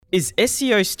Is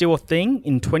SEO still a thing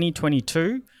in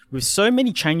 2022? With so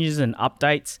many changes and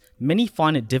updates, many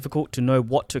find it difficult to know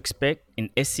what to expect in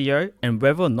SEO and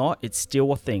whether or not it's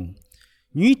still a thing.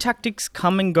 New tactics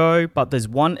come and go, but there's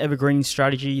one evergreen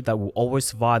strategy that will always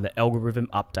survive the algorithm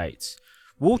updates.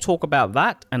 We'll talk about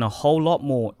that and a whole lot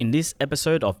more in this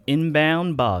episode of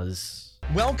Inbound Buzz.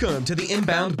 Welcome to the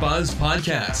Inbound Buzz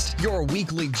Podcast, your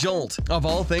weekly jolt of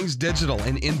all things digital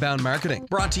and inbound marketing.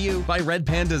 Brought to you by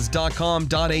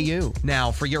redpandas.com.au.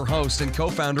 Now for your host and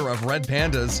co-founder of Red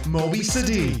Pandas, Moby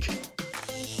Sadiq.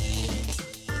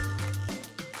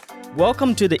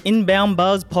 Welcome to the Inbound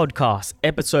Buzz Podcast,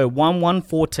 episode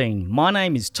 1114. My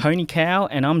name is Tony Cow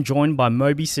and I'm joined by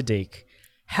Moby Sadiq.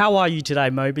 How are you today,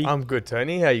 Moby? I'm good,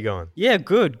 Tony. How you going? Yeah,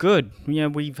 good. You know,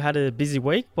 we've had a busy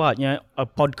week, but you know, a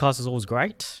podcast is always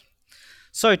great.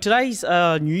 So today's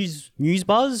news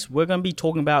buzz, we're going to be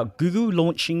talking about Google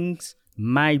launching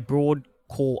May broad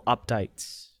core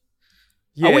updates.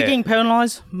 Yeah. Are we getting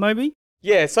penalized, Moby?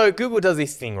 Yeah, so Google does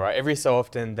this thing, right? Every so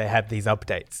often they have these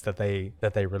updates that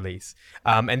they release.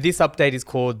 And this update is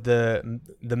called the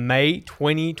May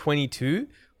 2022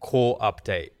 core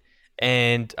update.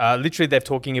 And literally they're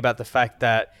talking about the fact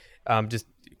that, just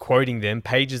quoting them,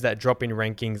 pages that drop in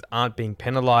rankings aren't being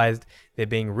penalized. They're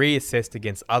being reassessed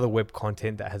against other web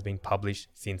content that has been published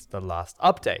since the last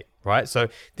update, right? So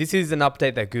this is an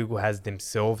update that Google has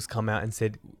themselves come out and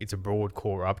said it's a broad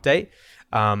core update.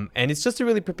 And it's just to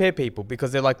really prepare people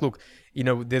because they're like, look, you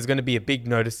know, there's going to be a big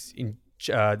notice in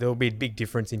there'll be a big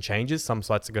difference in changes. Some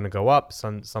sites are going to go up,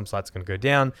 some sites are going to go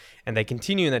down, and they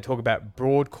continue and they talk about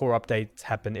broad core updates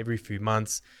happen every few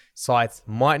months. Sites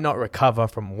might not recover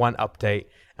from one update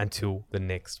until the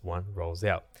next one rolls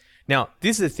out. Now,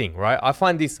 this is the thing, right? I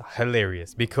find this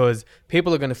hilarious because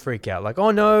people are going to freak out like, oh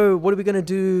no, what are we going to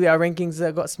do? Our rankings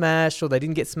got smashed or they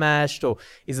didn't get smashed, or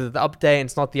is it the update and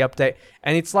it's not the update?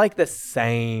 And it's like the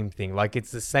same thing. Like it's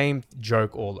the same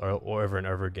joke all over and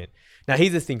over again. Now,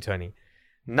 here's the thing, Tony.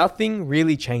 Nothing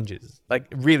really changes. Like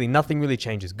really, nothing really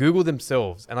changes. Google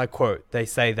themselves, and I quote, they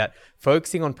say that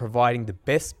focusing on providing the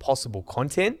best possible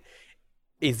content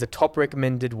is the top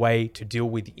recommended way to deal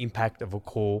with the impact of a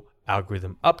core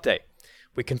algorithm update.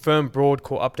 We confirm broad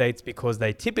core updates because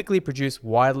they typically produce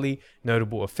widely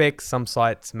notable effects. Some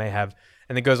sites may have,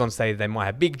 and it goes on to say they might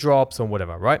have big drops or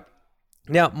whatever, right?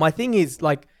 Now, my thing is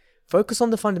like, focus on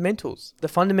the fundamentals. The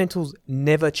fundamentals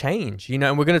never change, you know,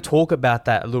 and we're going to talk about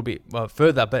that a little bit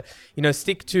further, but, you know,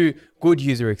 stick to good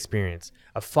user experience,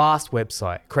 a fast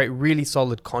website, create really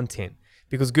solid content,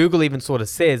 because Google even sort of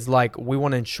says, like, we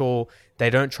want to ensure they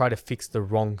don't try to fix the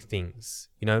wrong things.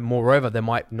 You know, moreover, there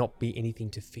might not be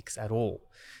anything to fix at all.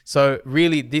 So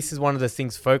really, this is one of the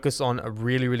things, focus on a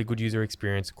really, really good user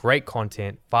experience, great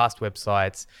content, fast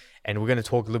websites. And we're going to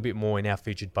talk a little bit more in our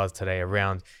featured buzz today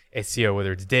around SEO,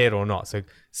 whether it's dead or not. So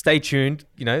stay tuned,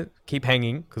 you know, keep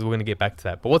hanging because we're going to get back to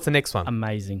that. But what's the next one?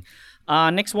 Amazing.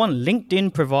 Next one,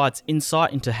 LinkedIn provides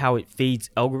insight into how it feeds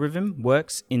algorithm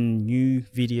works in new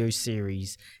video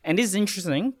series. And this is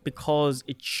interesting because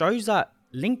it shows that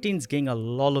LinkedIn's getting a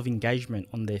lot of engagement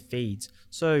on their feeds.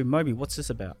 So Moby, what's this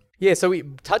about? Yeah, so we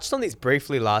touched on this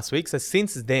briefly last week. So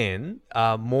since then,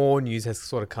 more news has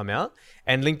sort of come out,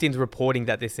 and LinkedIn's reporting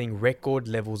that they're seeing record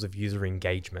levels of user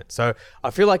engagement. So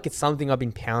I feel like it's something I've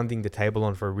been pounding the table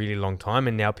on for a really long time,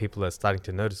 and now people are starting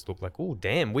to notice, look like, oh,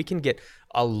 damn, we can get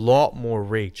a lot more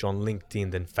reach on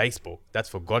LinkedIn than Facebook. That's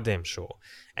for goddamn sure.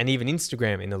 And even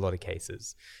Instagram in a lot of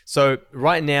cases. So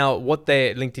right now, what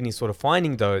LinkedIn is sort of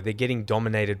finding though, they're getting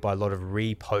dominated by a lot of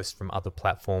reposts from other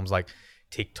platforms like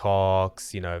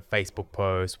TikToks, you know, Facebook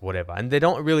posts, whatever. And they're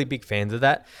not really big fans of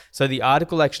that. So the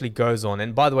article actually goes on.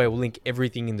 And by the way, we'll link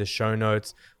everything in the show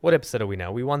notes. What episode are we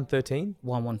now? Are we 113?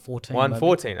 1114.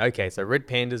 114. Okay. So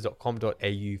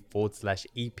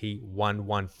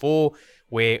redpandas.com.au/EP114,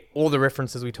 where all the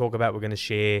references we talk about, we're going to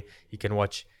share. You can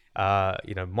watch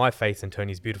you know, my face and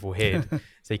Tony's beautiful head.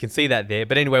 So you can see that there.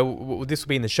 But anyway, this will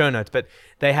be in the show notes. But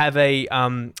they have a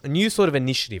new sort of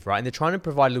initiative, right? And they're trying to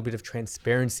provide a little bit of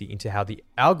transparency into how the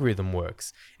algorithm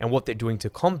works and what they're doing to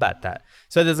combat that.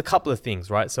 So there's a couple of things,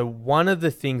 right? So one of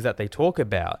the things that they talk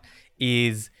about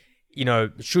is, you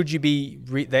know, should you be,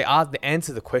 they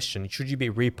answer the question, should you be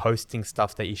reposting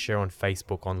stuff that you share on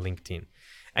Facebook, on LinkedIn?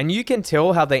 And you can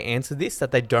tell how they answer this,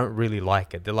 that they don't really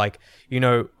like it. They're like, you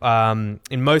know,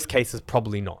 in most cases,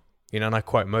 probably not. You know, and I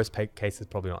quote, most cases,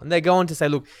 probably not. And they go on to say,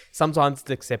 look, sometimes it's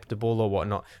acceptable or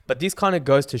whatnot. But this kind of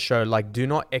goes to show, like, do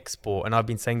not export. And I've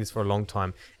been saying this for a long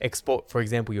time. Export, for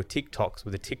example, your TikToks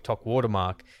with a TikTok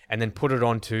watermark and then put it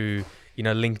onto, you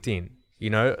know, LinkedIn. You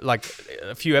know, like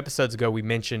a few episodes ago, we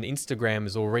mentioned Instagram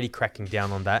is already cracking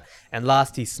down on that. And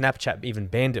last year, Snapchat even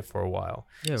banned it for a while.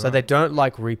 Yeah, so right. they don't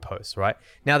like reposts, right?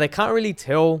 Now, they can't really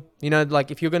tell, you know,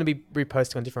 like if you're going to be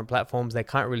reposting on different platforms, they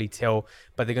can't really tell,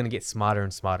 but they're going to get smarter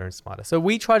and smarter and smarter. So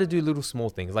we try to do little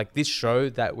small things like this show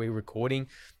that we're recording.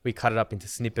 We cut it up into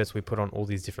snippets. We put on all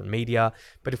these different media.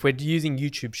 But if we're using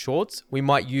YouTube Shorts, we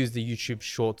might use the YouTube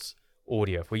Shorts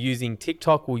audio. If we're using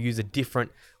TikTok, we'll use a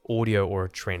different audio or a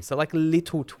trend. So like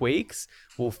little tweaks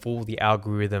will fool the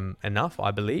algorithm enough,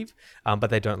 I believe, but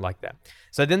they don't like that.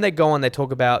 So then they go on, they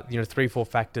talk about, 3-4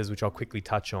 factors, which I'll quickly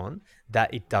touch on,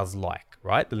 that it does like,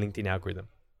 right? The LinkedIn algorithm.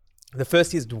 The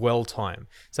first is dwell time.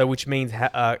 So which means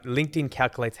LinkedIn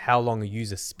calculates how long a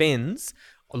user spends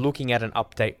looking at an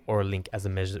update or a link as a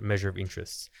measure of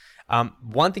interest.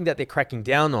 One thing that they're cracking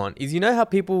down on is, you know how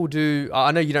people do,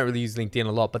 I know you don't really use LinkedIn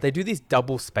a lot, but they do this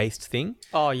double spaced thing.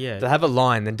 Oh, yeah. They have a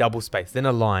line, then double space, then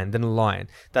a line, then a line.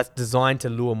 That's designed to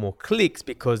lure more clicks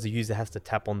because the user has to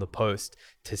tap on the post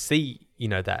to see,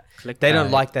 that. They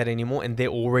don't like that anymore, and they're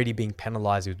already being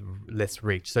penalized with less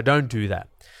reach. So don't do that.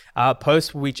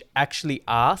 Posts which actually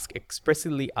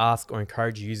expressly ask or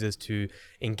encourage users to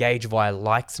engage via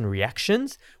likes and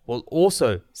reactions will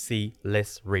also see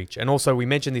less reach. And also, we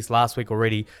mentioned this last week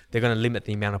already, they're going to limit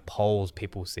the amount of polls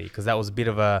people see, because that was a bit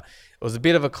of a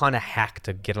kind of hack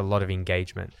to get a lot of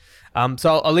engagement.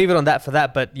 So I'll leave it on that for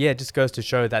that. But yeah, it just goes to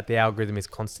show that the algorithm is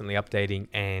constantly updating,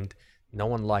 and no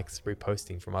one likes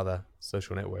reposting from other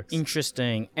social networks.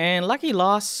 Interesting. And lucky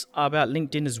last about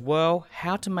LinkedIn as well,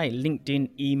 how to make LinkedIn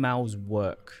emails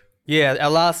work. Yeah, our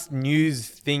last news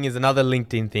thing is another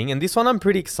LinkedIn thing. And this one I'm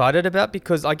pretty excited about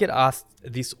because I get asked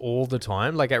this all the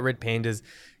time. Like at Red Pandas,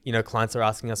 clients are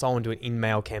asking us, I want to do an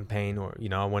in-mail campaign, or,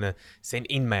 I want to send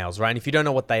in-mails, right? And if you don't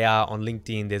know what they are, on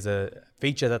LinkedIn, there's a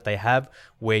feature that they have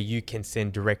where you can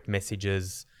send direct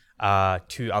messages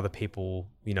to other people,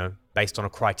 based on a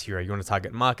criteria. You want to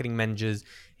target marketing managers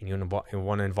and you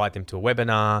want to invite them to a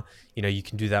webinar. You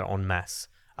can do that en masse.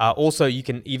 Also, you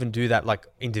can even do that like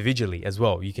individually as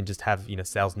well. You can just have,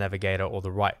 Sales Navigator or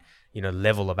the right,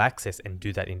 level of access and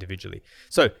do that individually.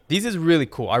 So this is really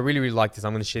cool. I really, really like this.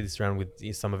 I'm going to share this around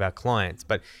with some of our clients,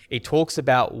 but it talks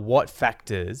about what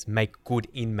factors make good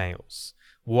in-mails,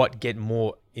 what get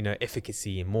more,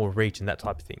 efficacy and more reach and that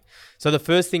type of thing. So the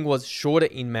first thing was shorter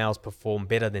in-mails perform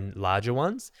better than larger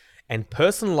ones, and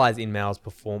personalized in-mails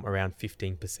perform around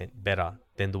 15% better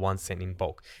than the ones sent in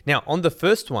bulk. Now, on the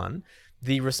first one,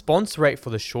 the response rate for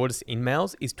the shortest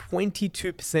in-mails is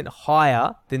 22%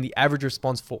 higher than the average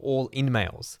response for all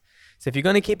in-mails. So if you're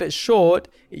going to keep it short,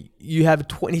 you have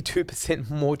 22%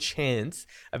 more chance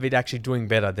of it actually doing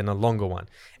better than a longer one.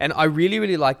 And I really,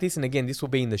 really like this. And again, this will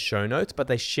be in the show notes, but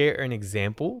they share an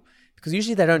example because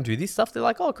usually they don't do this stuff. They're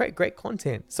like, oh, great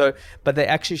content. But they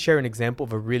actually share an example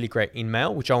of a really great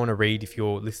in-mail, which I want to read if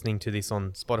you're listening to this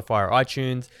on Spotify or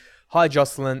iTunes. Hi,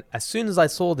 Jocelyn. As soon as I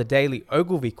saw the David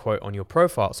Ogilvy quote on your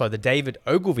profile,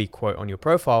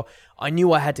 I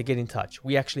knew I had to get in touch.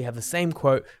 We actually have the same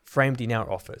quote framed in our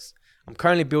office. I'm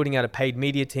currently building out a paid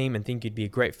media team and think you'd be a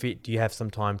great fit. Do you have some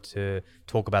time to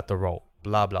talk about the role?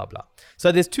 Blah, blah, blah.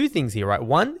 So there's two things here, right?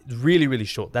 One, really, really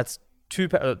short. That's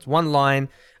one line,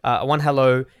 one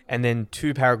hello, and then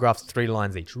 2 paragraphs, 3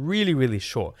 lines each. Really, really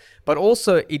short. But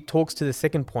also it talks to the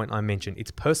second point I mentioned.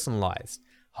 It's personalized.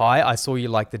 Hi, I saw you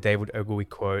like the David Ogilvy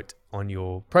quote on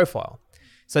your profile.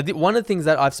 So one of the things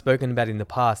that I've spoken about in the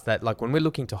past, that like when we're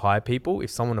looking to hire people, if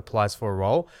someone applies for a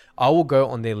role, I will go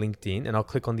on their LinkedIn and I'll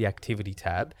click on the activity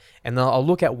tab and I'll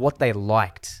look at what they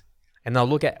liked and I'll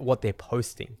look at what they're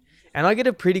posting. And I get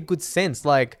a pretty good sense,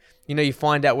 like, you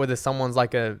find out whether someone's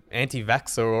like a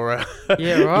anti-vaxxer or a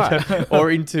Yeah, right.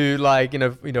 or into like,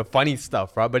 funny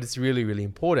stuff, right? But it's really, really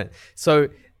important. So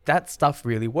that stuff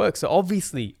really works. So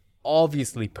obviously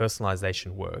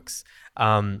personalization works.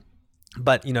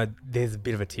 But, there's a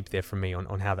bit of a tip there from me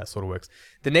on how that sort of works.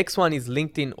 The next one is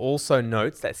LinkedIn also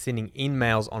notes that sending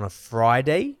in-mails on a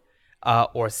Friday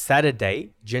or a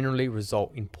Saturday generally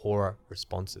result in poorer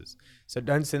responses. So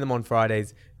don't send them on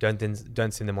Fridays. Don't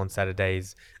send them on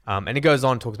Saturdays. And it goes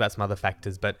on, talks about some other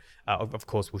factors, but of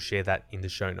course, we'll share that in the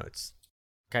show notes.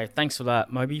 Okay, thanks for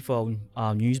that, Moby, for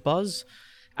News Buzz.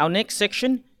 Our next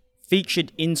section,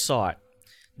 Featured Insight.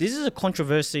 This is a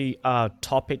controversy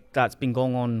topic that's been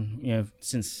going on,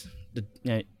 since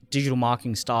the digital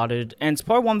marketing started, and it's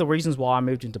probably one of the reasons why I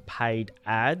moved into paid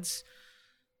ads.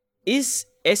 Is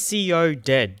SEO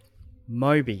dead?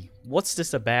 Moby, what's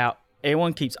this about?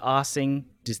 Everyone keeps asking.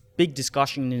 This big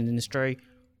discussion in the industry.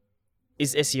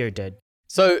 Is SEO dead?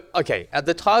 So, okay,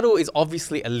 the title is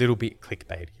obviously a little bit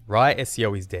clickbaity, right?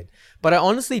 SEO is dead. But I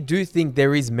honestly do think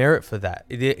there is merit for that.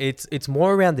 It's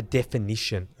more around the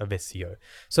definition of SEO.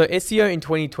 So SEO in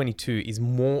 2022 is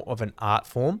more of an art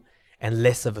form and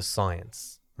less of a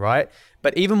science, right?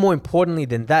 But even more importantly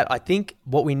than that, I think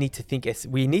what we need to think is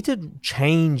we need to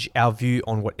change our view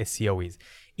on what SEO is.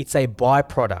 It's a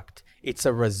byproduct. It's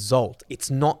a result. It's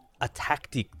not a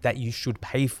tactic that you should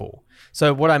pay for.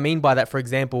 So what I mean by that, for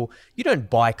example, you don't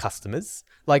buy customers.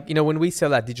 Like, when we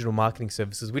sell our digital marketing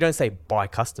services, we don't say buy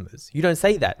customers. You don't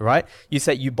say that, right? You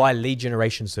say you buy lead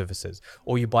generation services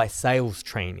or you buy sales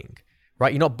training,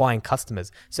 right? You're not buying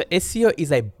customers. So SEO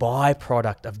is a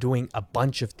byproduct of doing a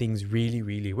bunch of things really,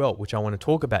 really well, which I want to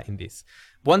talk about in this.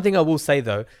 One thing I will say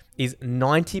though, is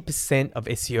 90% of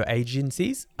SEO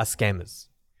agencies are scammers.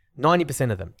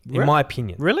 90% of them, in my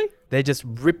opinion. Really? They're just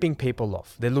ripping people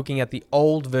off. They're looking at the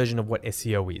old version of what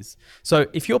SEO is. So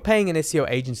if you're paying an SEO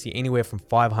agency anywhere from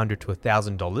 $500 to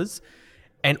 $1,000,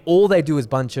 and all they do is a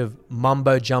bunch of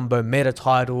mumbo jumbo meta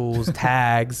titles,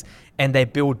 tags, and they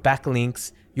build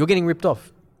backlinks, you're getting ripped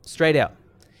off straight out.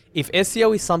 If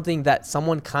SEO is something that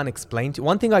someone can't explain to,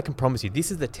 one thing I can promise you, this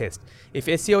is the test. If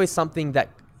SEO is something that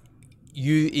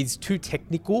is too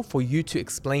technical for you to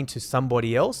explain to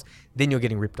somebody else, then you're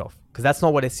getting ripped off, because that's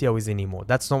not what SEO is anymore.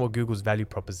 That's not what Google's value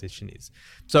proposition is.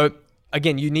 So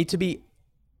again, you need to be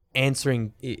it's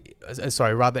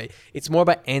more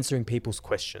about answering people's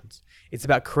questions. It's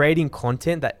about creating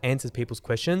content that answers people's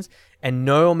questions, and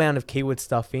no amount of keyword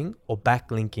stuffing or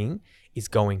backlinking is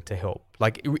going to help.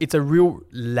 Like, it's a real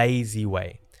lazy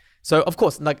way. So of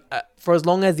course, for as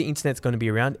long as the internet's going to be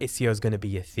around, SEO is going to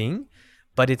be a thing.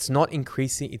 But it's not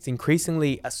increasing. It's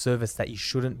increasingly a service that you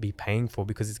shouldn't be paying for,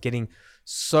 because it's getting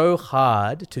so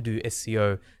hard to do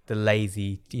SEO the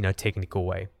lazy, technical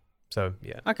way. So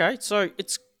yeah. Okay, so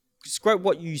it's great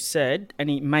what you said, and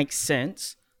it makes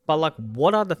sense. But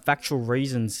what are the factual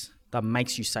reasons that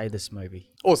makes you say this,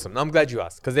 Moby? Awesome. I'm glad you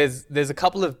asked, because there's a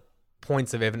couple of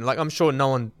points of evidence. I'm sure no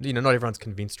one, not everyone's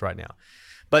convinced right now.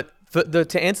 But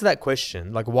to answer that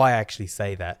question, why I actually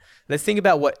say that, let's think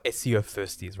about what SEO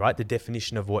first is, right? The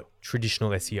definition of what traditional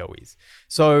SEO is.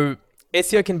 So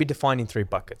SEO can be defined in 3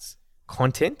 buckets.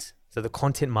 Content, so the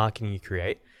content marketing you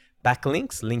create,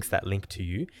 backlinks, links that link to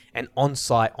you, and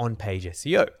on-site, on-page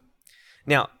SEO.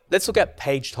 Now, let's look at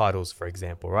page titles, for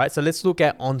example, right? So let's look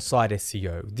at on-site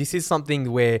SEO. This is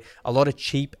something where a lot of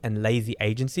cheap and lazy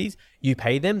agencies, you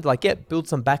pay them, build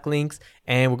some backlinks,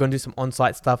 and we're going to do some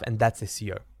on-site stuff, and that's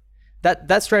SEO.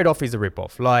 That straight off is a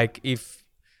ripoff. If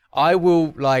I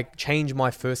will change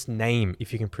my first name,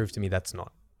 if you can prove to me that's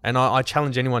not. And I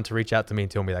challenge anyone to reach out to me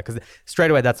and tell me that, because straight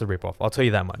away that's a ripoff. I'll tell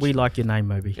you that much. We like your name,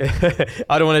 Moby.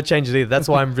 I don't want to change it either. That's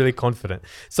why I'm really confident.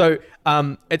 So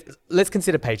let's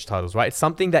consider page titles, right? It's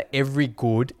something that every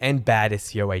good and bad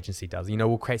SEO agency does.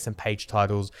 We'll create some page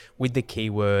titles with the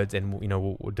keywords, and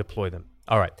we'll deploy them.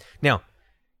 All right. Now,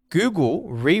 Google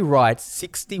rewrites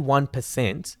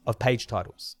 61% of page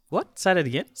titles. What? Say that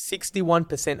again.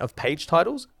 61% of page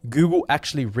titles, Google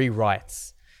actually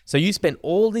rewrites. So you spend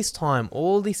all this time,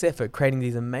 all this effort creating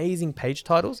these amazing page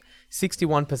titles,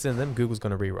 61% of them, Google's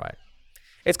going to rewrite.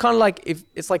 It's kind of like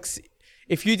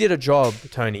if you did a job,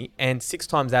 Tony, and 6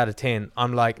 times out of 10,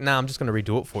 I'm like, nah, I'm just going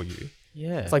to redo it for you.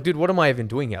 Yeah. It's like, dude, what am I even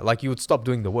doing here? You would stop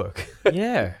doing the work.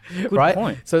 Yeah. Good right?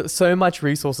 point. So much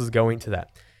resources go into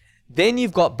that. Then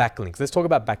you've got backlinks. Let's talk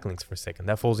about backlinks for a second.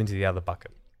 That falls into the other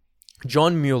bucket.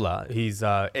 John Mueller, he's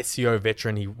a SEO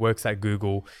veteran. He works at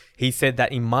Google. He said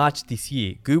that in March this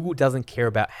year, Google doesn't care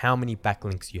about how many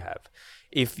backlinks you have.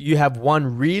 If you have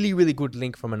one really, really good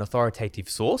link from an authoritative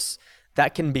source,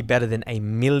 that can be better than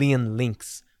 1 million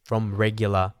links from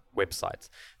regular websites.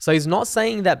 So he's not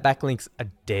saying that backlinks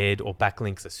are dead or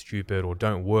backlinks are stupid or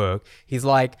don't work. He's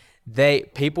like,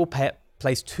 people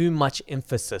place too much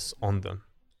emphasis on them.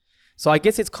 So I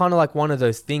guess it's kind of like one of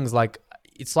those things,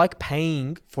 it's like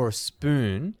paying for a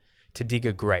spoon to dig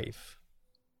a grave.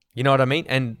 You know what I mean?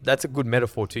 And that's a good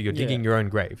metaphor too. You're digging your own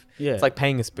grave. Yeah. It's like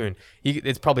paying a spoon.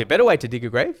 It's probably a better way to dig a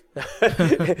grave.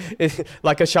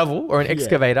 Like a shovel or an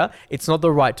excavator. It's not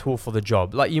the right tool for the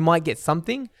job. You might get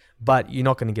something, but you're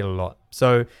not going to get a lot.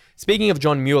 So speaking of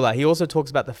John Mueller, he also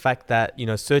talks about the fact that,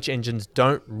 search engines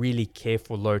don't really care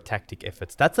for low tactic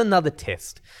efforts. That's another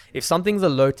test. If something's a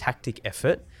low tactic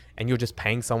effort, and you're just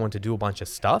paying someone to do a bunch of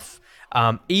stuff,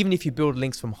 even if you build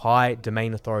links from high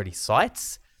domain authority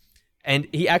sites. And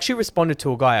he actually responded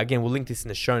to a guy, again, we'll link this in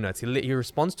the show notes. He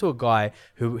responds to a guy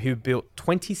who built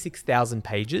 26,000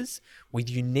 pages with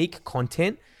unique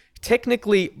content,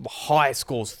 technically high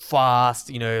scores,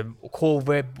 fast, core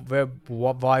web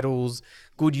vitals,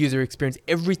 good user experience.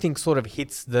 Everything sort of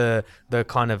hits the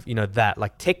kind of, that.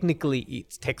 Like technically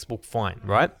it's textbook fine,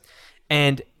 right?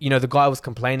 And, the guy was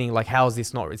complaining like, how is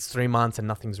this not, it's 3 months and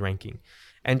nothing's ranking.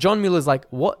 And John Mueller's like,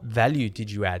 what value did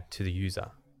you add to the user?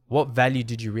 What value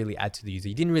did you really add to the user?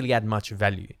 You didn't really add much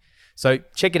value. So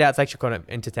check it out. It's actually kind of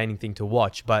entertaining thing to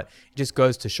watch, but it just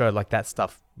goes to show like that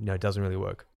stuff, doesn't really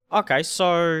work. Okay,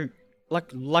 so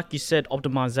like you said,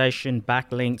 optimization,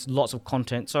 backlinks, lots of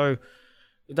content. So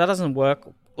if that doesn't work,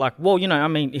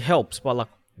 it helps, but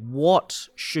what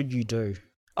should you do?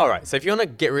 All right. So if you want to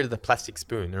get rid of the plastic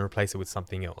spoon and replace it with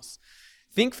something else,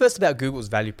 think first about Google's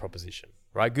value proposition,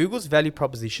 right? Google's value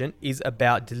proposition is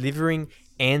about delivering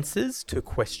answers to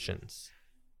questions,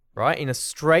 right? In a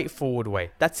straightforward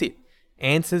way. That's it.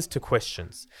 Answers to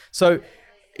questions. So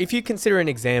if you consider an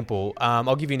example,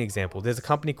 I'll give you an example. There's a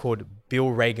company called Bill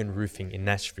Reagan Roofing in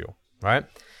Nashville, right?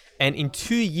 And in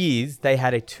 2 years, they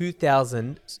had a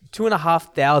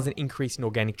 2,500 increase in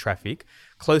organic traffic,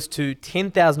 close to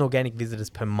 10,000 organic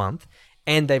visitors per month,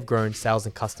 and they've grown sales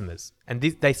and customers. And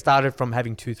they started from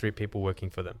having 2-3 people working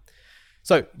for them.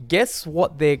 So guess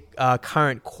what their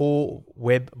current core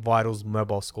Web Vitals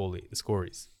mobile score is?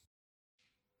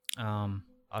 I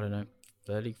don't know.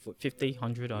 30, 50,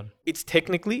 100. It's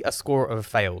technically a score of a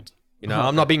failed.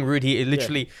 I'm not being rude here. It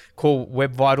literally Core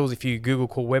Web Vitals. If you Google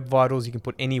Core Web Vitals, you can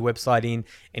put any website in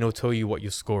and it'll tell you what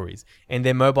your score is. And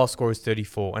their mobile score is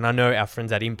 34. And I know our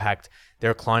friends at Impact,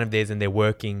 they're a client of theirs and they're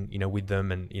working, with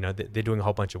them and, they're doing a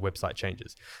whole bunch of website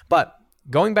changes. But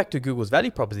going back to Google's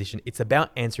value proposition, it's about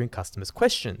answering customers'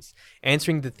 questions,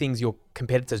 answering the things your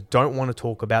competitors don't want to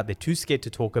talk about. They're too scared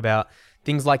to talk about.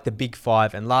 Things like the Big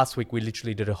Five. And last week, we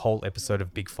literally did a whole episode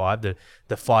of Big Five, the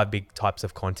 5 big types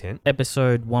of content.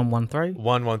 Episode 113.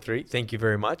 113. Thank you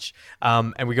very much.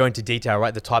 And we go into detail,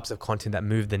 right? The types of content that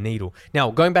move the needle. Now,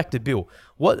 going back to Bill,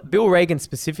 what Bill Reagan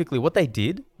specifically, what they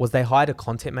did was they hired a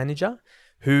content manager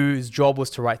whose job was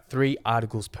to write 3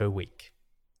 articles per week,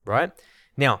 right?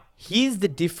 Now, here's the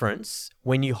difference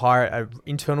when you hire an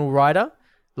internal writer,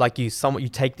 like you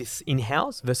take this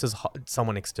in-house versus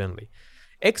someone externally.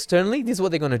 Externally, this is what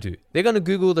they're going to do. They're going to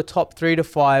Google the top 3 to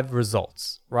 5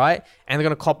 results, right? And they're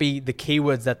going to copy the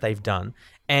keywords that they've done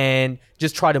and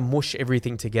just try to mush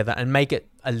everything together and make it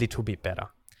a little bit better.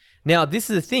 Now,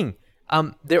 this is the thing.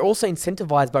 They're also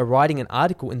incentivized by writing an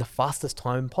article in the fastest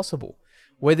time possible.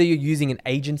 Whether you're using an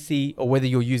agency or whether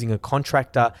you're using a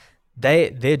contractor,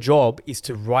 their job is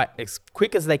to write as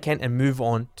quick as they can and move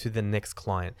on to the next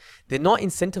client. They're not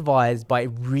incentivized by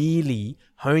really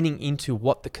honing into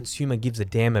what the consumer gives a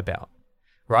damn about,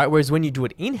 right? Whereas when you do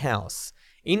it in-house,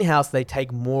 they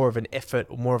take more of an effort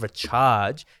or more of a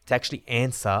charge to actually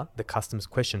answer the customer's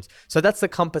questions. So that's the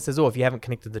compass as well. If you haven't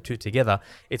connected the two together,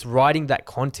 it's writing that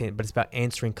content, but it's about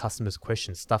answering customers'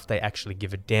 questions, stuff they actually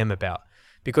give a damn about.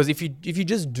 Because if you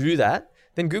just do that,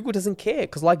 then Google doesn't care.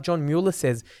 Because like John Mueller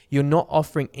says, you're not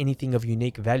offering anything of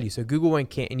unique value. So Google won't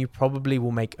care and you probably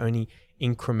will make only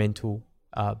incremental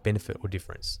benefit or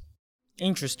difference.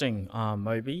 Interesting,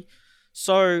 Moby.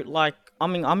 So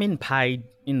I'm in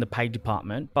the paid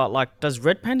department, but does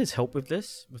Red Pandas help with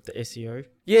this, with the SEO?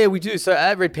 Yeah, we do. So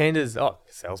at Red Pandas,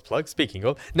 sales plug, speaking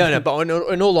of. No, but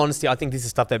in all honesty, I think this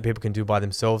is stuff that people can do by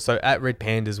themselves. So at Red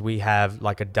Pandas, we have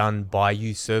a done by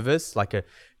you service, like a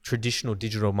traditional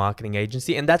digital marketing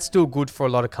agency. And that's still good for a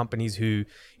lot of companies who,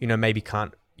 maybe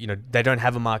can't, they don't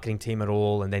have a marketing team at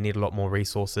all and they need a lot more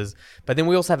resources. But then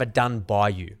we also have a done by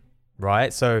you,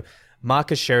 right? So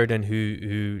Marcus Sheridan,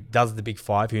 who does the Big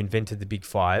Five, who invented the Big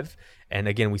Five, and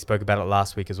again, we spoke about it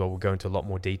last week as well. We'll go into a lot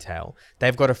more detail.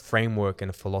 They've got a framework and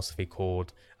a philosophy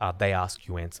called They Ask,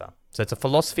 You Answer. So it's a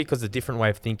philosophy because it's a different way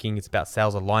of thinking. It's about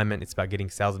sales alignment. It's about getting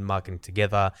sales and marketing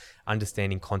together,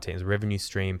 understanding content as a revenue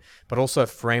stream, but also a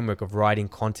framework of writing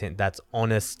content that's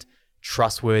honest,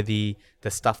 trustworthy, the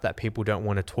stuff that people don't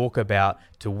want to talk about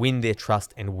to win their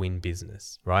trust and win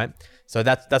business, right? So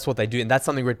that's what they do. And that's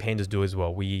something Red Pandas do as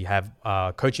well. We have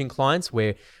coaching clients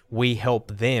where we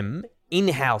help them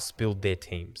in-house build their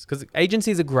teams, because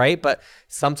agencies are great, but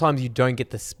sometimes you don't get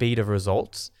the speed of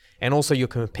results. And also you're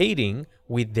competing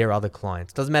with their other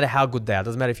clients. Doesn't matter how good they are.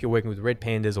 Doesn't matter if you're working with Red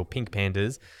Pandas or Pink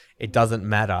Pandas. It doesn't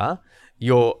matter.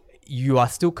 You are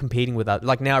still competing with that.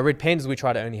 Like now at Red Pandas, we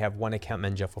try to only have one account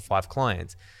manager for 5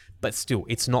 clients, but still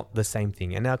it's not the same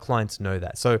thing. And our clients know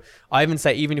that. So I even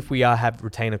say, even if we have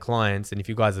retainer clients, and if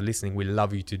you guys are listening, we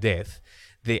love you to death.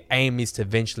 The aim is to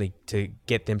eventually to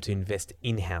get them to invest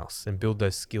in-house and build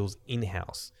those skills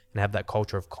in-house and have that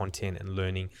culture of content and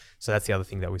learning. So that's the other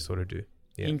thing that we sort of do.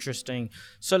 Yeah. Interesting.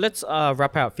 So let's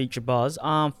wrap out Feature Buzz.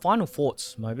 Final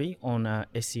thoughts, Moby, on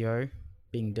SEO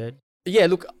being dead? Yeah,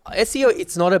 look, SEO,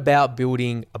 it's not about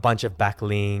building a bunch of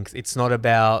backlinks. It's not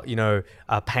about,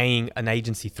 paying an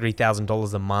agency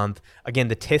 $3,000 a month. Again,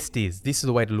 the test is, this is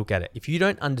the way to look at it. If you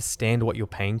don't understand what you're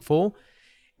paying for,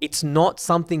 it's not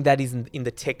something that is in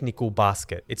the technical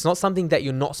basket. It's not something that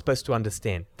you're not supposed to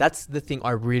understand. That's the thing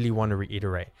I really want to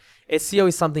reiterate. SEO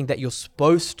is something that you're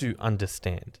supposed to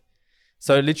understand.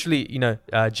 So literally,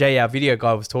 Jay, our video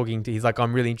guy, was talking to, he's like,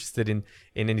 I'm really interested in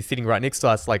and he's sitting right next to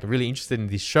us, like really interested in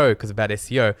this show because about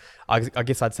SEO. I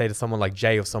guess I'd say to someone like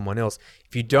Jay or someone else,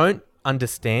 if you don't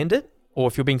understand it, or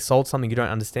if you're being sold something you don't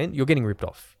understand, you're getting ripped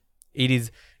off. It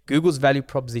is, Google's value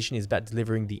proposition is about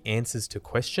delivering the answers to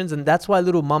questions. And that's why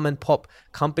little mom and pop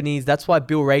companies, that's why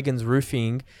Bill Reagan's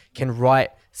Roofing can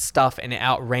write stuff and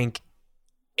outrank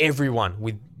everyone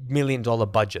with $1 million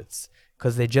budgets,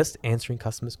 because they're just answering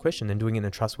customers' questions and doing it in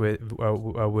a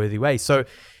trustworthy way. So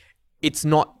it's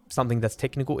not something that's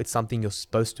technical. It's something you're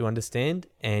supposed to understand.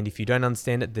 And if you don't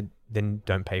understand it, then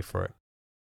don't pay for it.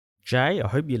 Jay, I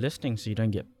hope you're listening so you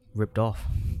don't get ripped off.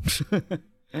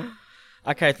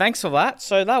 Okay, thanks for that.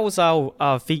 So that was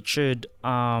our featured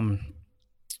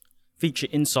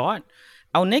insight.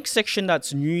 Our next section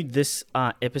that's new this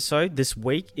episode, this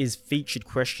week, is featured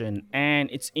question. And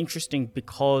it's interesting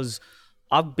because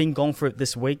I've been going through it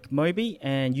this week, Moby,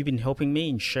 and you've been helping me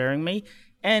and sharing me.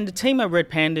 And the team at Red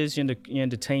Pandas,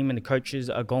 the team and the coaches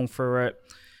are going through it.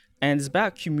 And it's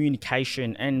about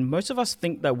communication. And most of us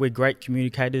think that we're great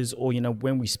communicators, or,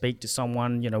 when we speak to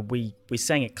someone, we're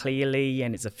saying it clearly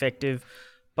and it's effective.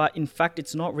 But in fact,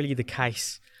 it's not really the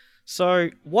case.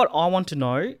 So what I want to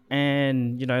know,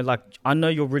 and, I know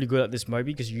you're really good at this,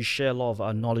 Moby, because you share a lot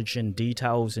of knowledge and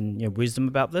details and wisdom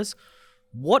about this.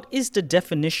 What is the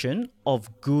definition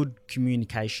of good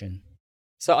communication?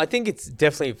 So I think it's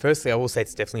definitely, firstly, I will say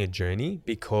it's definitely a journey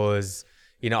because,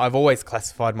 I've always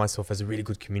classified myself as a really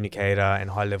good communicator and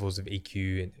high levels of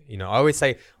EQ. And, I always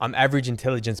say I'm average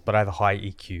intelligence, but I have a high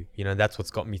EQ. That's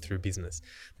what's got me through business.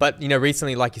 But,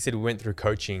 recently, like you said, we went through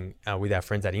coaching with our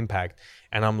friends at Impact.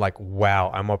 And I'm like,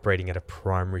 wow, I'm operating at a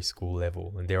primary school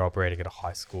level and they're operating at a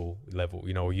high school level,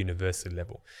 or university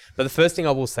level. But the first thing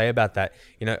I will say about that,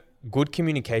 good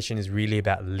communication is really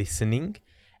about listening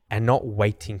and not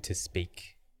waiting to speak.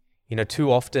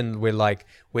 Too often we're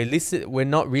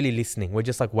not really listening. We're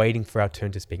just like waiting for our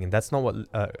turn to speak. And that's not what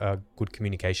good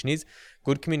communication is.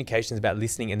 Good communication is about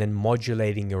listening and then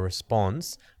modulating your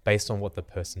response based on what the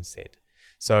person said.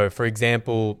 So for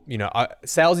example,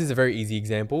 sales is a very easy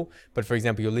example, but for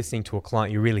example, you're listening to a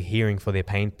client, you're really hearing for their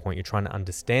pain point. You're trying to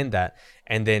understand that.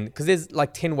 And then, because there's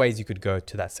like 10 ways you could go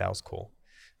to that sales call.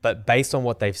 But based on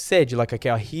what they've said, you're like, okay,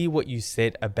 I hear what you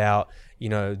said about,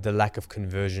 the lack of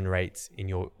conversion rates in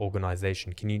your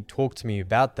organization. Can you talk to me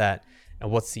about that?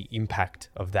 And what's the impact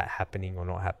of that happening or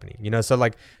not happening? So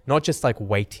like, not just like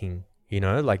waiting,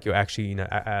 like you're actually,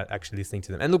 actually listening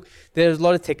to them. And look, there's a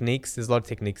lot of techniques. There's a lot of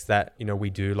techniques that,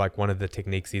 we do. Like one of the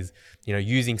techniques is,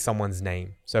 using someone's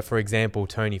name. So for example,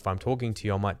 Tony, if I'm talking to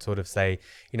you, I might sort of say,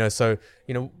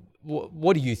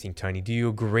 what do you think, Tony? Do you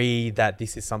agree that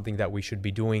this is something that we should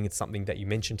be doing? It's something that you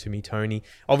mentioned to me, Tony.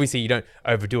 Obviously, you don't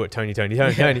overdo it, Tony.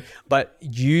 But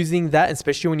using that,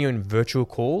 especially when you're in virtual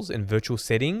calls and virtual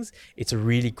settings, it's a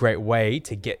really great way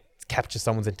to capture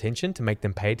someone's attention, to make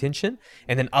them pay attention.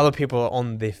 And then other people are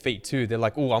on their feet too. They're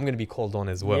like, oh, I'm going to be called on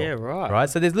as well. Yeah, right. Right.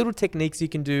 So there's little techniques you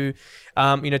can do,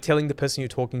 telling the person you're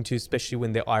talking to, especially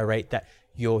when they're irate, that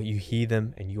you hear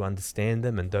them and you understand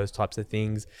them and those types of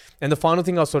things. And the final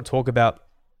thing I'll sort of talk about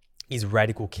is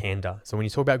radical candor. So when you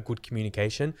talk about good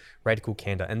communication, radical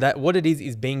candor. And that what it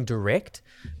is being direct,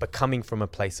 but coming from a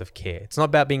place of care. It's not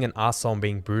about being an arsehole and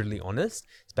being brutally honest.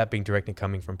 It's about being direct and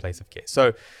coming from a place of care.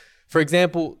 So for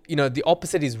example, the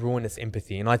opposite is ruinous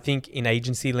empathy. And I think in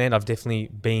agency land, I've definitely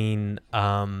been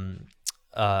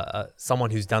someone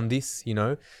who's done this,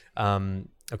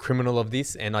 a criminal of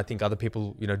this. And I think other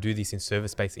people, do this in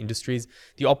service-based industries.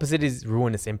 The opposite is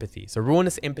ruinous empathy. So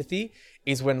ruinous empathy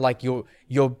is when like you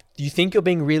think you're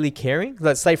being really caring.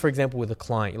 Let's say, for example, with a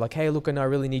client, you're like, hey, look, I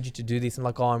really need you to do this. And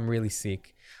like, oh, I'm really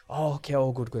sick. Oh, okay.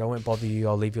 Oh, good. I won't bother you.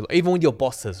 I'll leave you. Even with your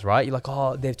bosses, right? You're like,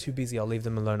 oh, they're too busy. I'll leave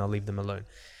them alone.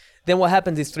 Then what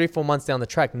happens is 3-4 months down the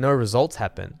track, no results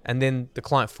happen. And then the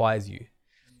client fires you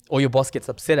or your boss gets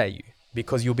upset at you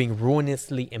because you're being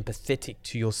ruinously empathetic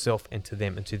to yourself and to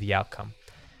them and to the outcome.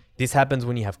 This happens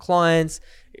when you have clients,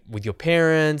 with your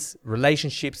parents,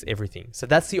 relationships, everything. So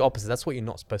that's the opposite. That's what you're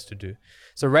not supposed to do.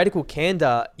 So radical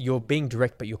candor, you're being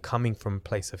direct, but you're coming from a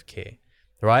place of care,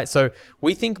 right? So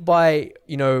we think by,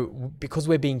 because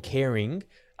we're being caring,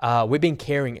 we're being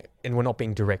caring and we're not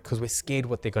being direct because we're scared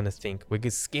what they're going to think. We're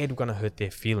scared we're going to hurt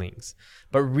their feelings.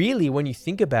 But really, when you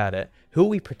think about it, who are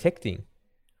we protecting?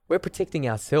 We're protecting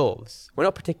ourselves. We're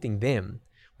not protecting them.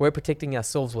 We're protecting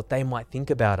ourselves, what they might think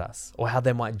about us or how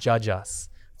they might judge us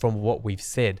from what we've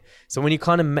said. So when you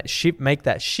kind of make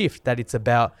that shift, that it's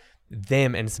about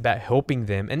them and it's about helping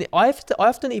them. And I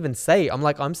often even say,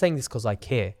 I'm saying this because I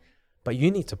care, but you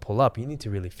need to pull up. You need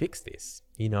to really fix this.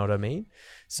 You know what I mean?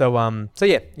 So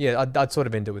yeah, I'd sort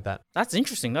of end it with that. That's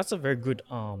interesting. That's a very good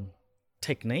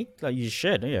technique that you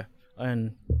shared. Yeah,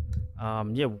 and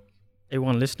yeah,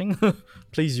 everyone listening,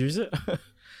 please use it.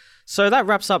 So that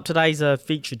wraps up today's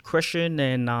featured question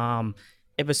and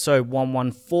episode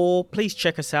 114. Please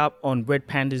check us out on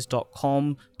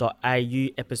redpandas.com.au,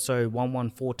 episode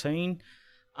 1114.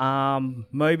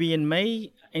 Moby and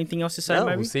me, anything else to say,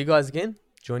 Moby? We'll see you guys again.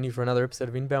 Join you for another episode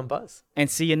of Inbound Buzz. And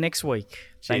see you next week.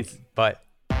 Cheers. Bye.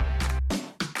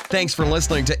 Thanks for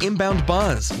listening to Inbound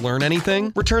Buzz. Learn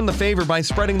anything? Return the favor by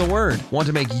spreading the word. Want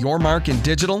to make your mark in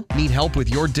digital? Need help with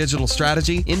your digital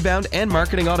strategy, inbound, and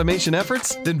marketing automation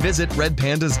efforts? Then visit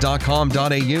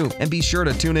redpandas.com.au and be sure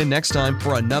to tune in next time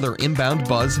for another Inbound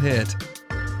Buzz hit.